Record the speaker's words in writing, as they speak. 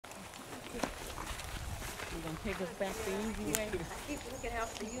gonna take us back the easy way. I keep looking out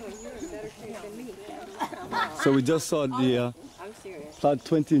for you, and you're in better shape than me. So we just saw the I'm serious. plot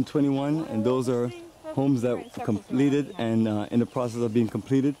 20 and 21, and those are homes that were completed and in the process of being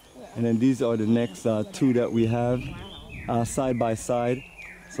completed. And then these are the next two that we have side by side.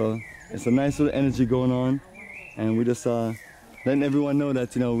 So it's a nice little energy going on, and we just letting everyone know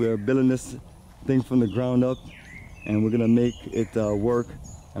that, you know, we are building this thing from the ground up, and we're gonna make it work.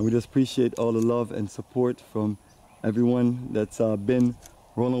 And we just appreciate all the love and support from everyone that's been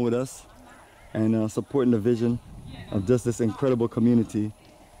rolling with us and supporting the vision of just this incredible community.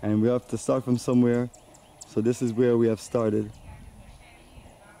 And we have to start from somewhere, so this is where we have started.